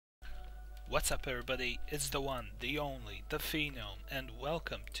What's up everybody, it's the one, the only, the Phenome, and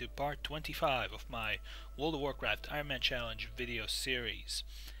welcome to part 25 of my World of Warcraft Ironman Challenge video series.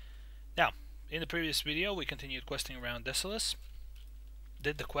 Now, in the previous video we continued questing around Desolace,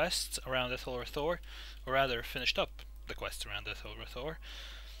 did the quests around Thor, or rather finished up the quests around Thor,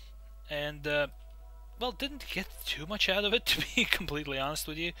 and well, didn't get too much out of it, to be completely honest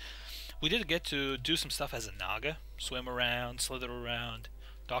with you. We did get to do some stuff as a Naga, swim around, slither around,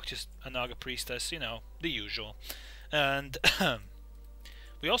 talk to a Naga priestess, you know, the usual. And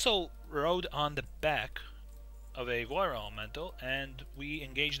we also rode on the back of a water elemental, and we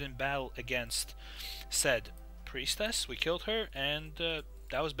engaged in battle against said priestess. We killed her, and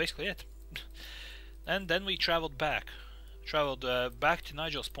that was basically it. And then we traveled back to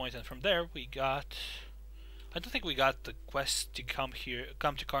Nigel's Point, and from there we got... I don't think we got the quest to come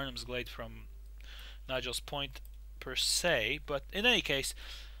to Carnum's Glade from Nigel's Point per se, but in any case,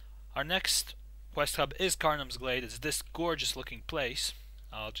 our next quest hub is Carnum's Glade. It's this gorgeous looking place.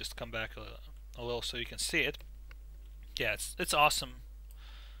 I'll just come back a little so you can see it. Yeah, it's awesome.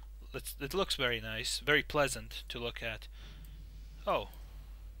 It looks very nice, very pleasant to look at. Oh,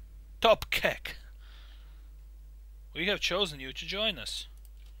 Top Kek, we have chosen you to join us.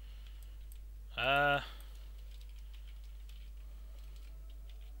 No.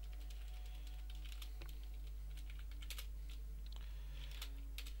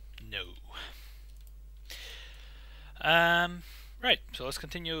 Right, so let's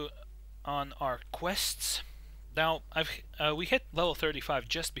continue on our quests. Now, we hit level 35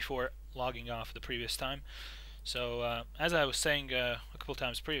 just before logging off the previous time. So, as I was saying a couple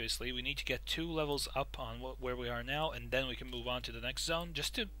times previously, we need to get 2 levels up on where we are now, and then we can move on to the next zone,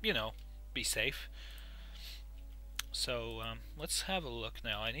 just to, you know, be safe. So, let's have a look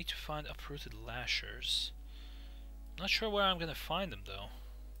now. I need to find uprooted lashers. Not sure where I'm gonna find them, though.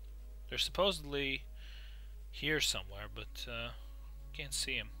 They're supposedly here somewhere, but can't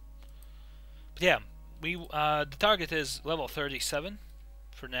see them. But yeah, the target is level 37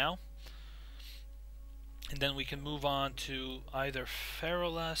 for now, and then we can move on to either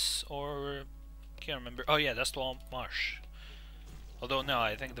Ferolas or can't remember. Oh yeah, that's the marsh. Although no,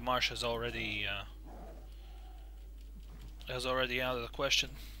 I think the marsh has already out of the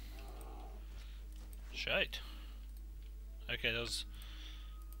question. Shite. Okay, those.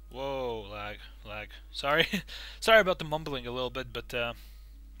 Whoa, lag. Sorry, sorry about the mumbling a little bit, but yeah,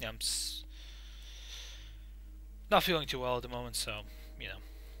 I'm not feeling too well at the moment, so you know,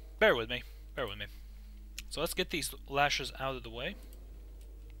 bear with me. So let's get these lashers out of the way.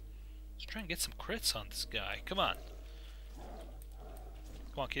 Let's try and get some crits on this guy. Come on,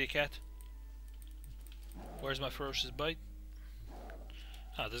 kitty cat. Where's my ferocious bite?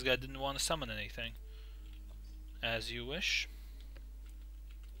 Ah, this guy didn't want to summon anything. As you wish.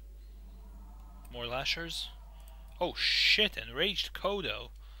 More lashers. Oh shit, enraged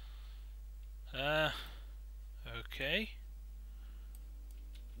Kodo. Okay.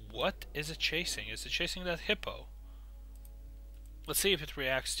 What is it chasing? Is it chasing that hippo? Let's see if it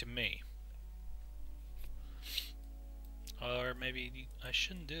reacts to me. Or maybe I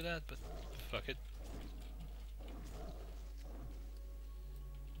shouldn't do that, but fuck it.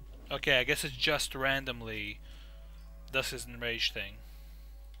 Okay, I guess it just randomly does his enraged thing.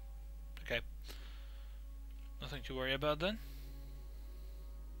 Okay. Nothing to worry about then.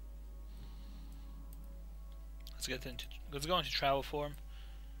 Let's go into travel form.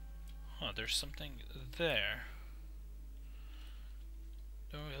 Oh, there's something there.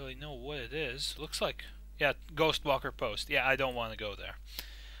 Don't really know what it is. Looks like, yeah, Ghostwalker Post. Yeah, I don't want to go there.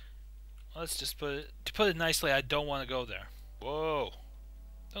 Let's just to put it nicely, I don't want to go there. Whoa.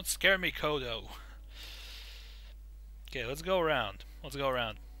 Don't scare me, Kodo. Okay, let's go around. Oh,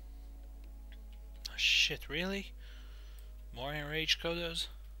 shit, really? More enraged Kodos?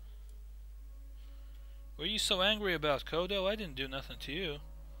 What are you so angry about, Kodo? I didn't do nothing to you.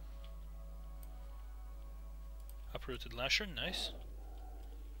 Uprooted lasher, nice.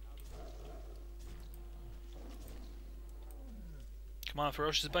 Come on,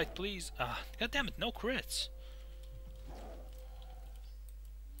 ferocious bite, please. Ah, god damn it, no crits.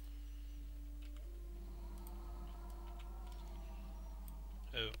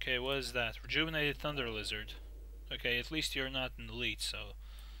 Okay, what is that? Rejuvenated Thunder Lizard. Okay, at least you're not an elite, so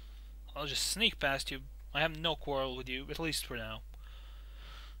I'll just sneak past you. I have no quarrel with you, at least for now.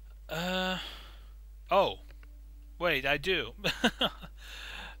 Oh, wait, I do.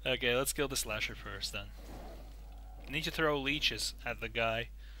 Okay, let's kill the slasher first then. I need to throw leeches at the guy.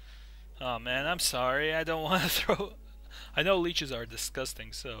 Oh man, I'm sorry. I don't want to throw. I know leeches are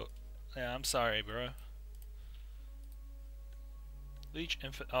disgusting, so yeah, I'm sorry, bro. Leech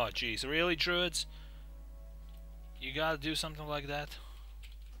infant. Oh, jeez, really, druids? You gotta do something like that?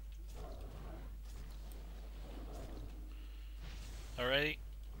 Alrighty,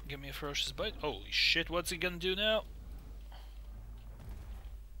 give me a ferocious bite. Holy shit, what's he gonna do now?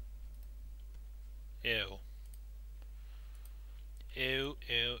 Ew. Ew,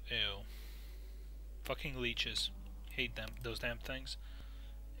 ew, ew. Fucking leeches. Hate them, those damn things.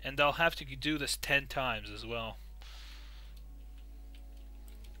 And I'll have to do this 10 times as well.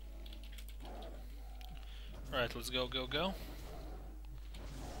 Alright, let's go, go, go.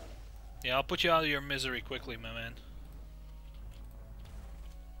 Yeah, I'll put you out of your misery quickly, my man.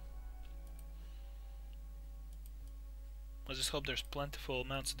 I just hope there's plentiful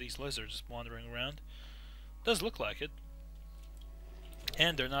amounts of these lizards wandering around. Does look like it.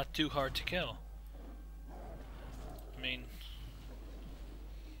 And they're not too hard to kill. I mean...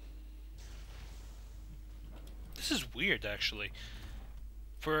 This is weird, actually.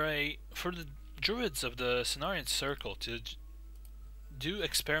 For the druids of the Cenarian Circle to do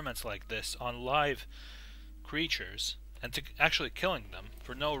experiments like this on live creatures and to actually killing them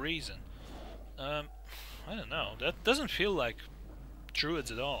for no reason. I don't know. That doesn't feel like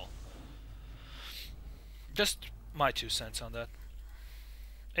druids at all. Just my 2 cents on that.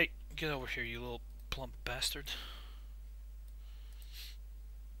 Hey, get over here, you little plump bastard.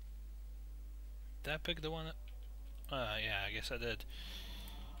 Did I pick the one? Yeah, I guess I did.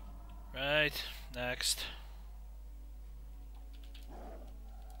 Right, next.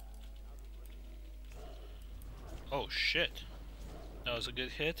 Oh shit. That was a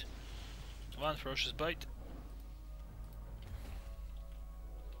good hit. Come on, ferocious bite.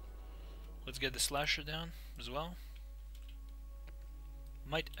 Let's get the slasher down as well.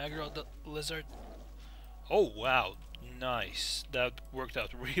 Might aggro the lizard. Oh wow, nice. That worked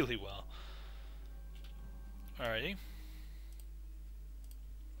out really well. Alrighty.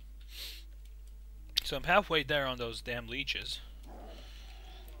 So I'm halfway there on those damn leeches.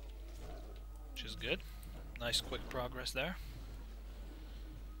 Which is good. Nice quick progress there.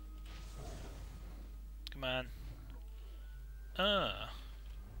 Come on.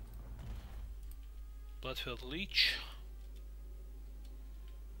 Blood-filled leech.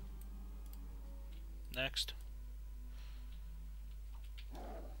 Next.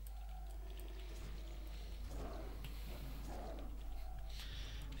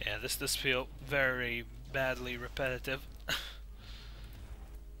 Yeah, this feel very badly repetitive.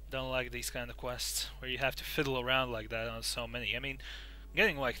 Don't like these kind of quests where you have to fiddle around like that on so many. I mean,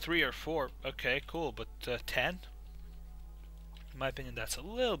 getting like 3 or 4, okay, cool, but 10? In my opinion, that's a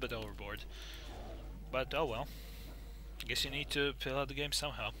little bit overboard. But oh well. I guess you need to fill out the game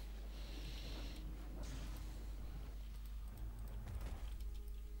somehow.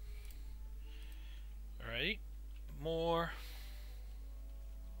 Alright, more.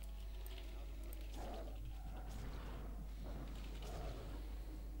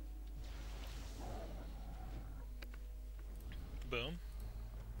 Boom.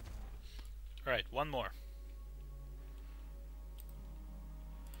 Alright, one more.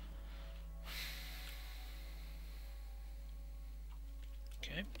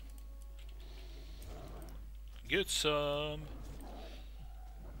 Okay. Get some.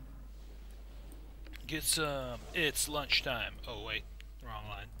 Get some. It's lunchtime. Oh wait, wrong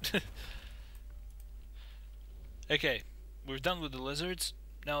line. Okay, we're done with the lizards.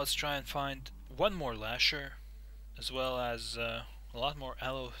 Now let's try and find one more lasher, as well as a lot more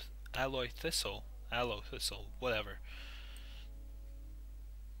alloy thistle, whatever.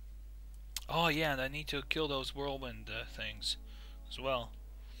 Oh yeah, and I need to kill those whirlwind things as well.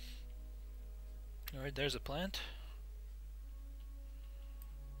 Alright, there's a plant.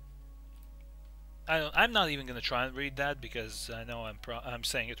 I'm not even gonna try and read that because I know I'm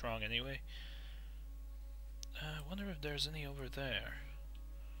saying it wrong anyway. I wonder if there's any over there.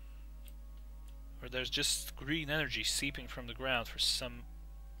 Or there's just green energy seeping from the ground for some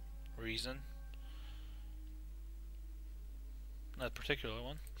reason. That particular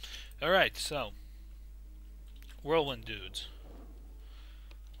one. Alright, so. Whirlwind dudes.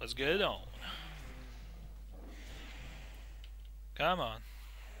 Let's get it on. Come on.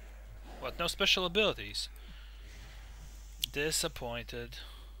 What, no special abilities? Disappointed.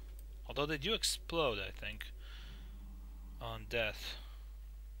 Although they do explode, I think. On death.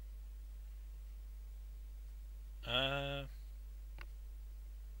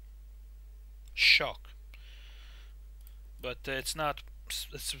 Shock. But it's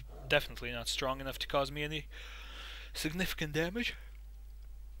definitely not strong enough to cause me any significant damage.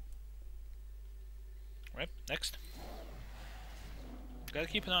 Right, next. Gotta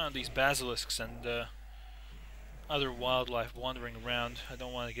keep an eye on these basilisks and other wildlife wandering around. I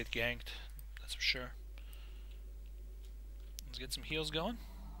don't want to get ganked, that's for sure. Let's get some heals going.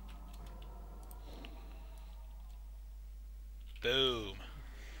 Boom.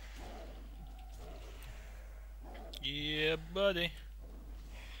 Yeah, buddy.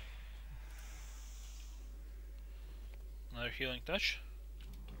 Another healing touch.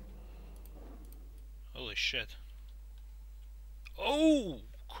 Holy shit. Oh,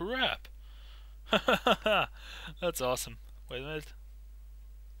 crap. That's awesome. Wait a minute.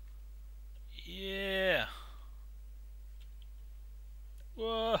 Yeah.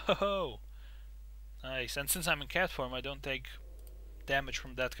 Whoa. Nice. And since I'm in cat form, I don't take damage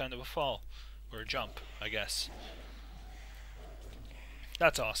from that kind of a fall. Or a jump, I guess.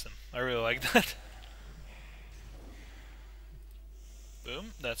 That's awesome. I really like that.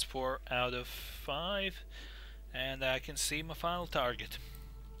 Boom. That's 4 out of 5. And I can see my final target.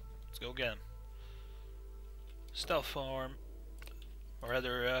 Let's go get him. Stealth form. Or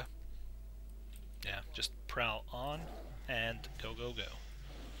rather, yeah, just prowl on. And go, go, go.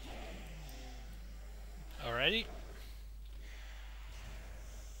 Alrighty.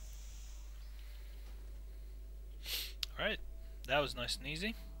 Alright. That was nice and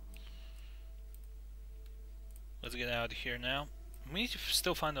easy. Let's get out of here now. We need to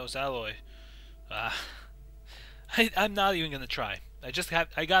still find those alloy. I'm not even gonna try. I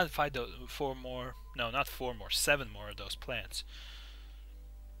gotta find those 4 more. No, not 4 more. 7 more of those plants,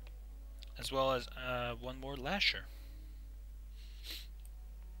 as well as 1 more lasher,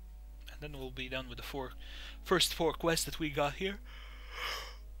 and then we'll be done with the first 4 quests that we got here.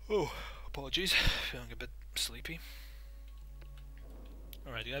 Oh, apologies. Feeling a bit sleepy.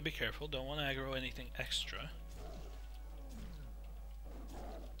 Alright, you gotta be careful. Don't want to aggro anything extra.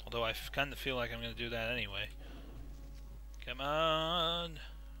 Although I kind of feel like I'm gonna do that anyway. Come on,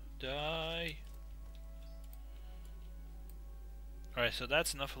 die. Alright, so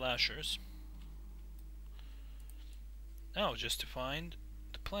that's enough lashers. Now, just to find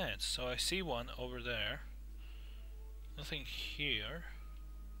the plants. So I see one over there. Nothing here.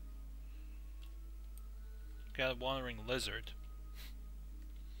 Got a wandering lizard.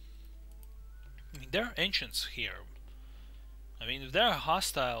 I mean, there are ancients here. I mean, if there are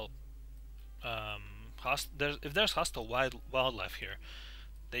hostile, if there's hostile wildlife here,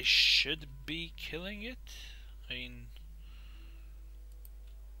 they should be killing it. I mean,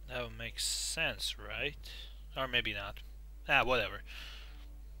 that would make sense, right? Or maybe not. Whatever.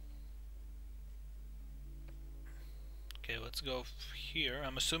 Okay, let's go here.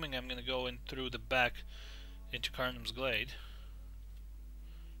 I'm assuming I'm gonna go in through the back into Carnum's Glade.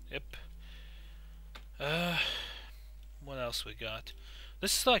 Yep. What else we got?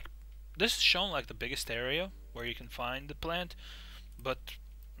 This is shown like the biggest area where you can find the plant, but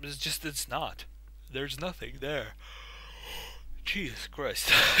it's not. There's nothing there. Jesus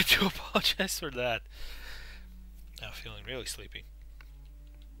Christ. I do apologize for that. I'm feeling really sleepy.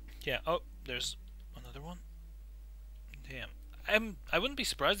 Yeah, oh, there's another one. Damn. I wouldn't be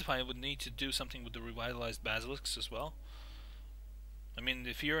surprised if I would need to do something with the revitalized basilisks as well. I mean,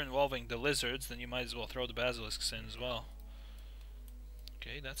 if you're involving the lizards, then you might as well throw the basilisks in as well.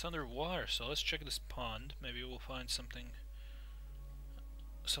 Okay, that's underwater, so let's check this pond. Maybe we'll find something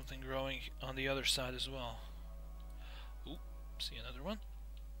growing on the other side as well. Ooh, see another one.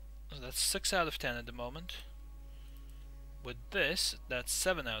 So that's 6 out of 10 at the moment. With this, that's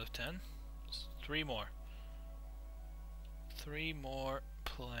 7 out of 10. So 3 more. 3 more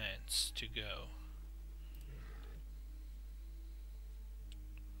plants to go.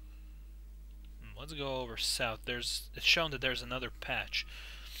 Let's go over south. It's shown that there's another patch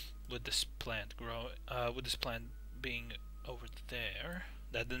with this plant with this plant being over there.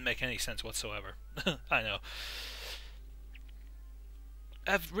 That didn't make any sense whatsoever. I know.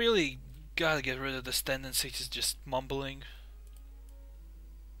 I've really got to get rid of this tendency to just mumbling.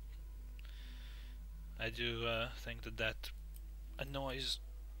 I do think that annoys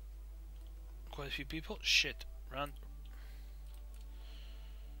quite a few people. Shit, run.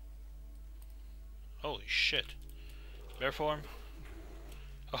 Holy shit. Bear form.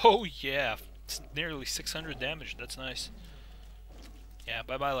 Oh yeah, it's nearly 600 damage, that's nice. Yeah,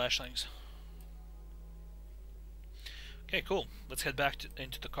 bye bye lashlings. Okay, cool. Let's head back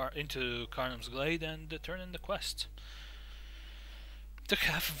into Carnum's Glade and turn in the quest. Took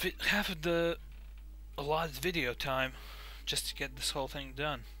half of the allotted video time just to get this whole thing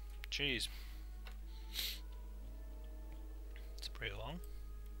done. Jeez. It's pretty long.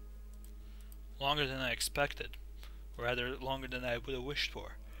 Longer than I expected. Or rather, longer than I would have wished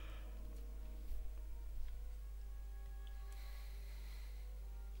for.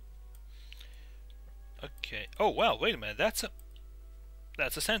 Okay. Oh wow, wait a minute. That's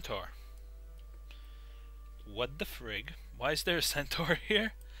a centaur. What the frig? Why is there a centaur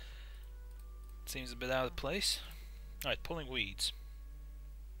here? Seems a bit out of place. Alright, pulling weeds.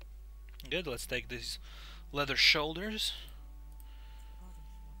 Good, let's take these leather shoulders,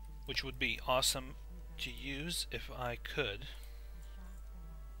 which would be awesome to use if I could.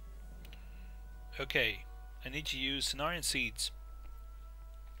 Okay, I need to use Cenarian seeds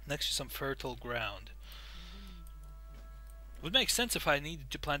next to some fertile ground. It would make sense if I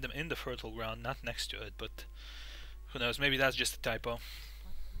needed to plant them in the fertile ground, not next to it, but who knows, maybe that's just a typo.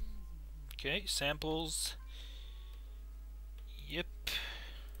 Okay, samples. Yep.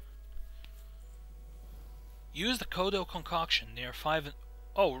 Use the Kodo concoction near 5 and...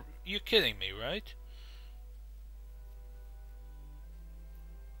 Oh, you're kidding me, right?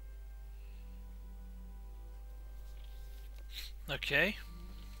 Okay.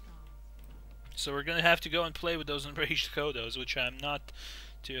 So we're gonna have to go and play with those enraged Kodos, which I'm not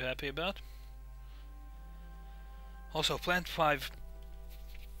too happy about. Also, plant 5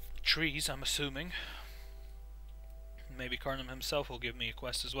 trees, I'm assuming. Maybe Karnam himself will give me a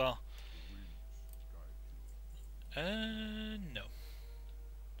quest as well. No.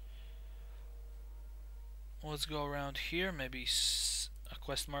 Let's go around here. Maybe a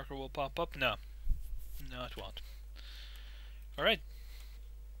quest marker will pop up. No. No, it won't. Alright.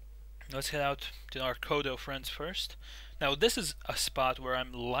 Let's head out to our Kodo friends first. Now, this is a spot where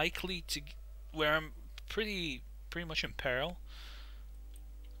I'm likely to... where I'm pretty much in peril.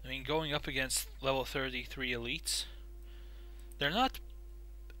 I mean, going up against level 33 elites. They're not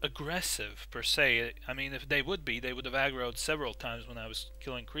aggressive per se. I mean, if they would be, they would have aggroed several times when I was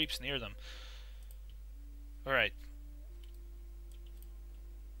killing creeps near them. Alright.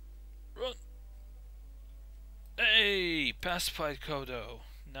 Run! Hey! Pacified Kodo.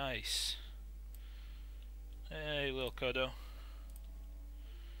 Nice. Hey, little Kodo.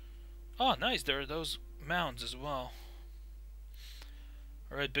 Oh, nice. There are those mounds as well.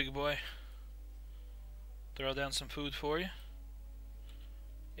 Alright, big boy. Throw down some food for you.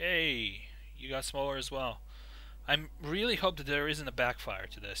 Yay! You got smaller as well. I really hope that there isn't a backfire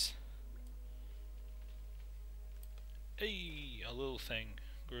to this. Hey! A little thing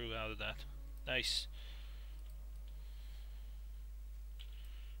grew out of that. Nice.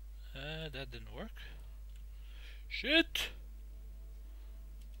 That didn't work. Shit!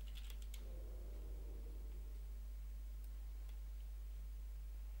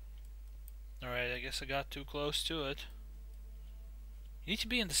 Alright, I guess I got too close to it. You need to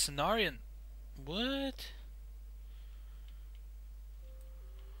be in the Cenarian... What?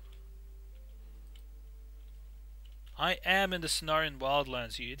 I am in the Cenarian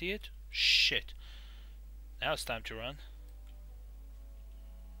wildlands, you idiot. Shit. Now it's time to run.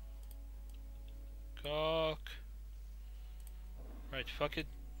 Cock. Right, fuck it.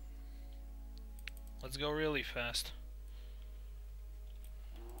 Let's go really fast.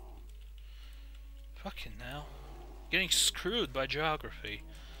 Fucking now. Getting screwed by geography.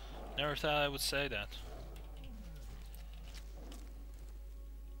 Never thought I would say that.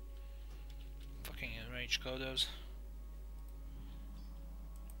 Fucking enraged Kodos.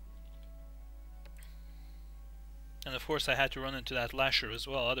 And of course I had to run into that lasher as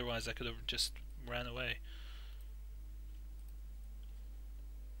well, otherwise I could have just ran away.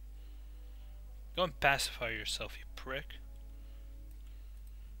 Go and pacify yourself, you prick.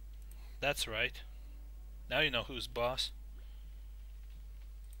 That's right. Now you know who's boss.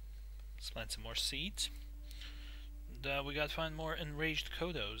 Let's plant some more seeds. And, we gotta find more enraged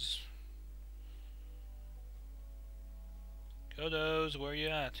Kodos. Kodos, where you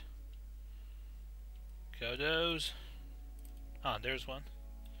at? Kodos. Ah, there's one.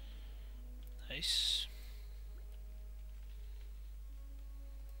 Nice.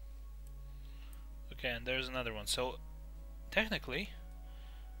 Okay, and there's another one. So, technically,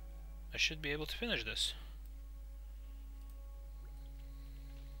 I should be able to finish this.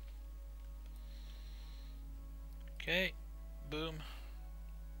 Okay, boom.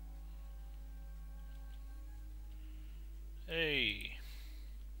 Hey,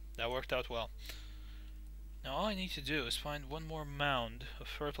 that worked out well. Now all I need to do is find one more mound of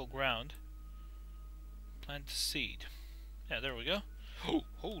fertile ground. Plant the seed. Yeah, there we go. Oh,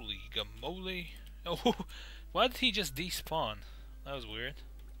 holy gamoly. Oh, why did he just despawn? That was weird.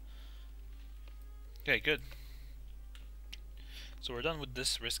 Okay, good. So we're done with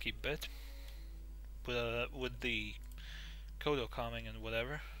this risky bit. With the Kodo calming and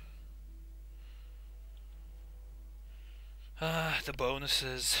whatever. The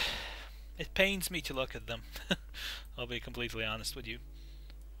bonuses. It pains me to look at them. I'll be completely honest with you.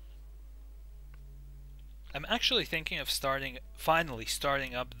 I'm actually thinking of finally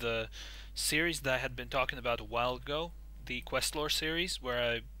starting up the series that I had been talking about a while ago, the Quest Lore series, where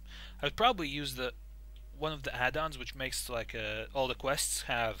I would probably use the one of the add-ons which makes like all the quests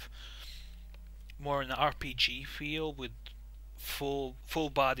have more an RPG feel with full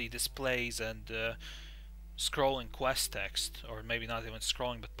body displays and scrolling quest text, or maybe not even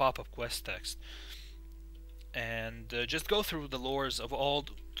scrolling but pop-up quest text, and just go through the lores of all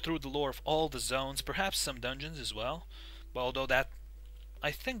the zones, perhaps some dungeons as well. But although that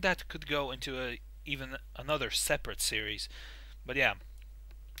I think that could go into even another separate series. But yeah,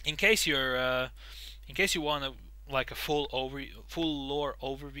 in case you want like a full lore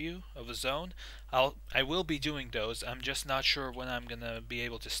overview of a zone, I will be doing those. I'm just not sure when I'm gonna be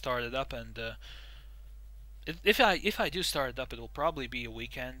able to start it up, and if I do start it up, it will probably be a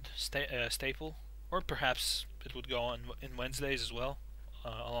weekend staple, or perhaps it would go on in Wednesdays as well,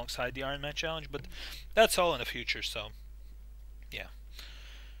 alongside the Ironman challenge. But that's all in the future. So yeah,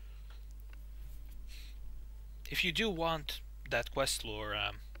 if you do want that quest lore,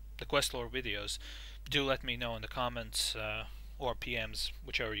 the quest lore videos, do let me know in the comments or PMs,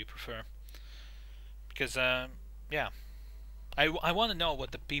 whichever you prefer. Because yeah, I want to know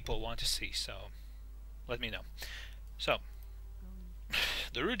what the people want to see. So let me know. So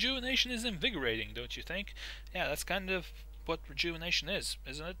the rejuvenation is invigorating, don't you think? Yeah, that's kind of what rejuvenation is,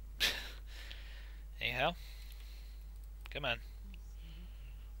 isn't it? Anyhow, come on.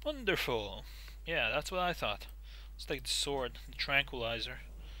 Wonderful. Yeah, that's what I thought. Let's take the sword, the tranquilizer.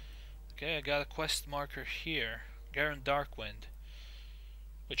 Okay, I got a quest marker here. Garen Darkwind.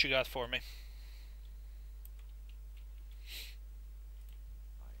 What you got for me?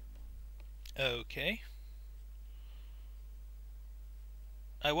 Okay.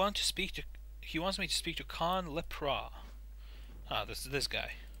 I want to speak to... He wants me to speak to Khan Lepra. Ah, this is this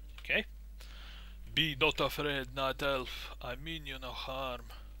guy. Okay. Be not afraid, night elf. I mean you no harm.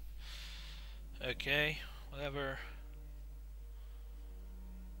 Okay, whatever.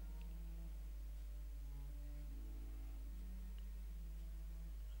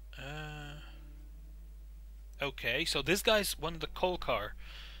 Okay, so this guy's one of the Kolkar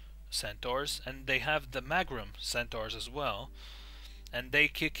centaurs, and they have the Magrum centaurs as well, and they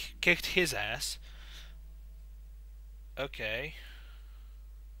kicked his ass. Okay.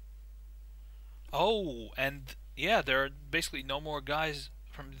 Oh, and yeah, there are basically no more guys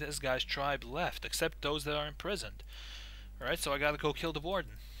from this guy's tribe left, except those that are imprisoned. Alright, so I gotta go kill the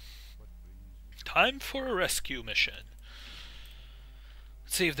warden. Time for a rescue mission.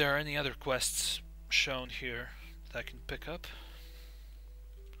 Let's see if there are any other quests shown here that I can pick up.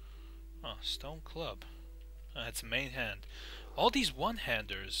 Oh, Stone Club. It's a main hand. All these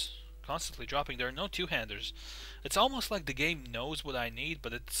one-handers constantly dropping. There are no two-handers. It's almost like the game knows what I need,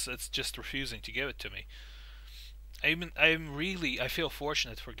 but it's just refusing to give it to me. I feel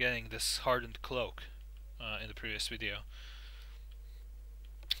fortunate for getting this hardened cloak in the previous video.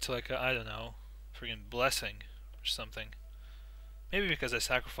 It's like I don't know, friggin' blessing or something. Maybe because I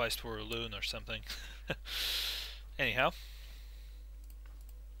sacrificed for a loon or something. Anyhow,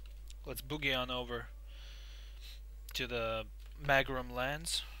 let's boogie on over to the Magrum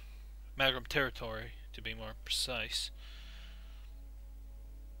lands. Magrum territory, to be more precise.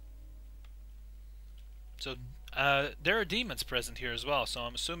 So, there are demons present here as well, so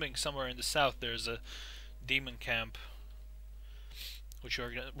I'm assuming somewhere in the south there's a demon camp, which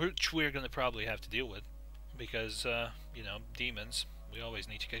we're gonna probably have to deal with, because, you know, demons, we always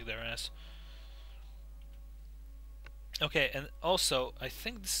need to kick their ass. Okay, and also, I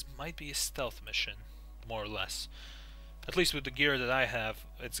think this might be a stealth mission, more or less. At least with the gear that I have,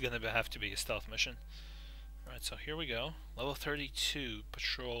 it's gonna have to be a stealth mission. Alright, so here we go. Level 32,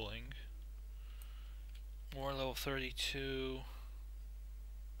 patrolling. More level 32.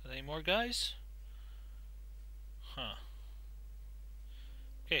 Any more guys? Huh.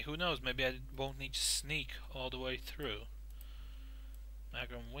 Okay, who knows? Maybe I won't need to sneak all the way through.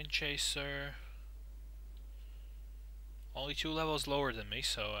 Magrum Windchaser. Only 2 levels lower than me,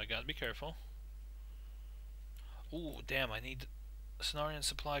 so I gotta be careful. Ooh, damn, I need Cenarian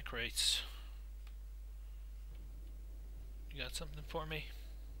supply crates. You got something for me?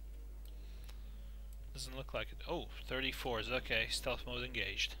 Doesn't look like it. Oh, 34s. Okay, stealth mode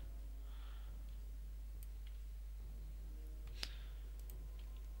engaged.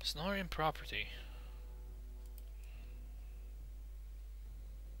 Cenarian property.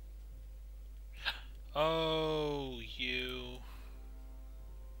 Oh, you.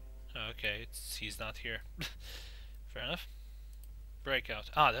 Okay, he's not here. Fair enough. Breakout.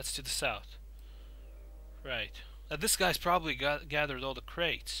 Ah, that's to the south. Right. This guy's probably gathered all the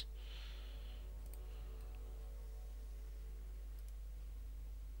crates.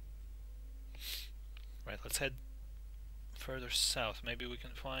 let's head further south. Maybe we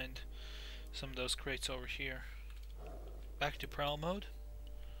can find some of those crates over here. Back to prowl mode.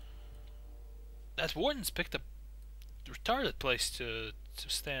 That warden's picked a retarded place to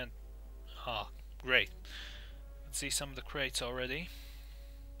stand. Ah, great. Let's see some of the crates already.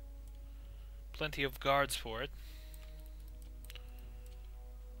 Plenty of guards for it.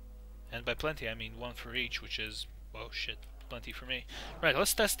 And by plenty I mean one for each, which is, oh shit, plenty for me. Right,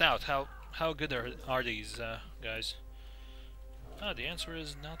 let's test out how good are these guys. Ah, the answer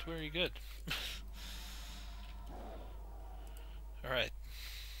is not very good. Alright.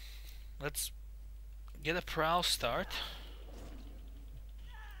 Let's get a prowl start.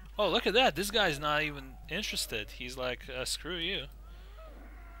 Oh, look at that! This guy's not even interested. He's like, screw you.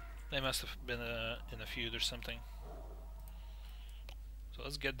 They must have been in a feud or something. So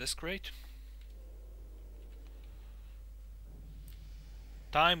let's get this crate.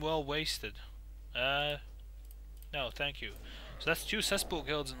 Time well wasted. No, thank you. So that's 2 cesspool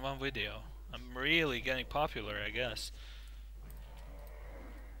guilds in one video. I'm really getting popular, I guess.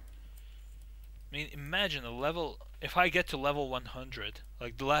 I mean, imagine a level... If I get to level 100,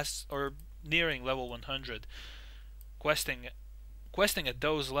 like the last... or nearing level 100, questing at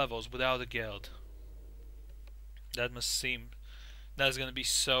those levels without a guild. That must seem... That's gonna be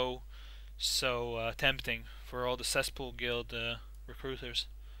so tempting for all the cesspool guild recruiters.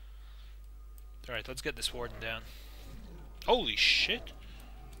 Alright, let's get this warden down. Holy shit!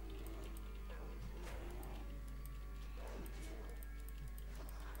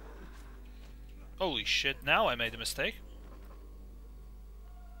 Holy shit, now I made a mistake.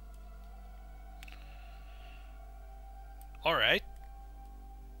 Alright.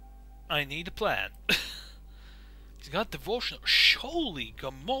 I need a plan. He's got devotion. Holy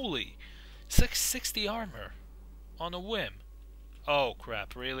gamoly! 660 armor. On a whim. Oh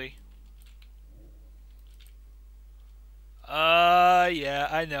crap, really? Yeah,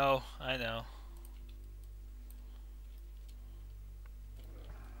 I know.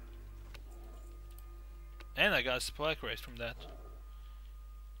 And I got a supply crate from that.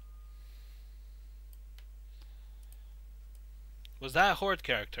 Was that a horde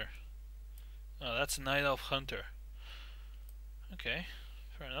character? Oh, that's a Night Elf Hunter. Okay,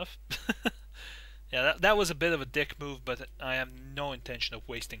 fair enough. Yeah, that was a bit of a dick move, but I have no intention of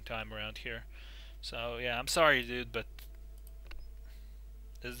wasting time around here. So, yeah, I'm sorry, dude, but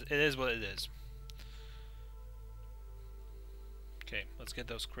it is what it is. Okay, let's get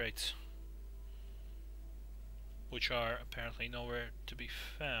those crates, which are apparently nowhere to be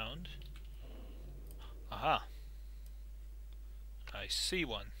found. Aha! I see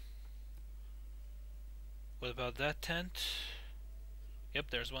one. What about that tent?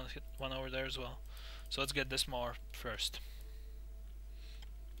 Yep, there's one over there as well. So let's get this more first.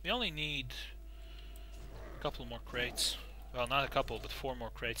 We only need a couple more crates. Well, not a couple, but 4 more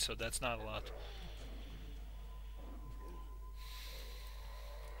crates, so that's not a lot.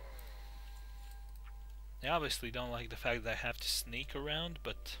 I obviously don't like the fact that I have to sneak around,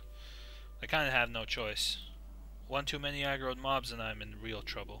 but I kind of have no choice. One too many aggroed mobs and I'm in real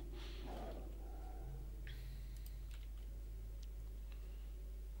trouble.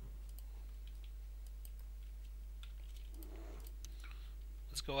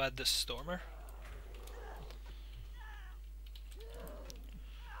 Let's go add this Stormer.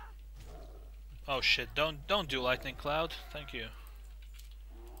 Oh shit, don't do Lightning Cloud, thank you.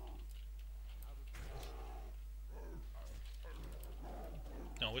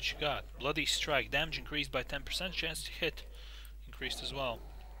 No, what you got? Bloody Strike, damage increased by 10%, chance to hit increased as well.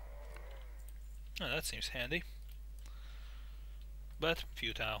 Oh, that seems handy. But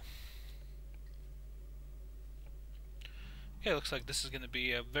futile. Okay, looks like this is gonna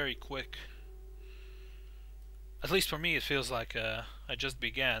be a very quick... At least for me it feels like I just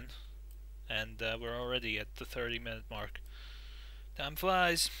began. And we're already at the 30-minute mark. Time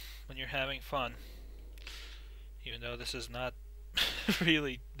flies when you're having fun. Even though this is not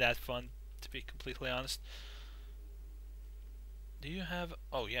really that fun, to be completely honest. Do you have...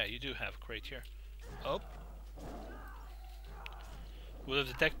 Oh yeah, you do have a crate here. Oh. Would have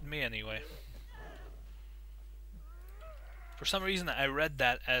detected me anyway. For some reason I read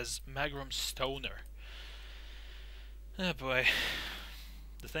that as Magrum Stoner. Oh boy.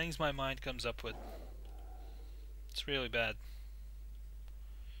 The things my mind comes up with. It's really bad.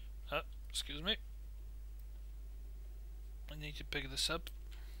 Excuse me. I need to pick this up.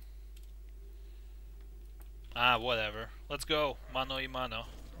 Ah, whatever. Let's go. Mano y mano.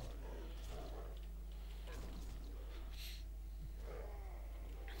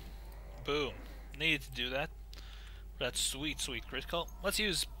 Boom. Needed to do that. That's sweet, sweet critical. Let's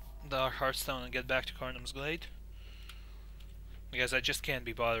use the Hearthstone and get back to Carnum's Glade, because I just can't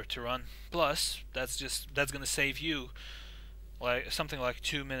be bothered to run. Plus, that's gonna save you like something like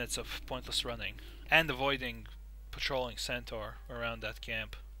 2 minutes of pointless running and avoiding patrolling Centaur around that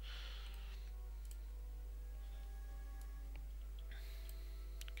camp.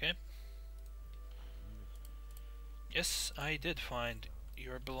 Okay. Yes, I did find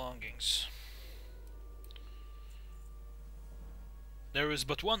your belongings. There is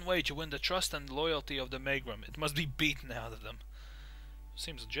but one way to win the trust and loyalty of the Megrim. It must be beaten out of them.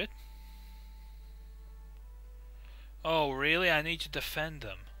 Seems legit. Oh, really? I need to defend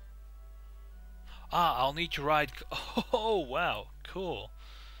them. Ah, I'll need to ride... Oh, wow. Cool.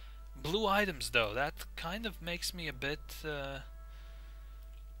 Blue items, though. That kind of makes me a bit...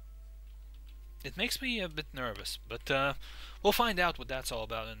 It makes me a bit nervous. But we'll find out what that's all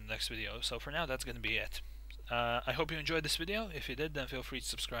about in the next video. So for now, that's going to be it. I hope you enjoyed this video. If you did, then feel free to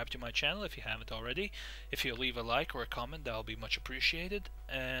subscribe to my channel if you haven't already. If you leave a like or a comment, that'll be much appreciated.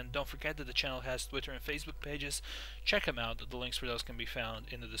 And don't forget that the channel has Twitter and Facebook pages. Check them out. The links for those can be found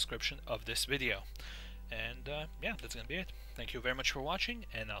in the description of this video. And yeah, that's gonna be it. Thank you very much for watching,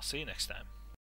 and I'll see you next time.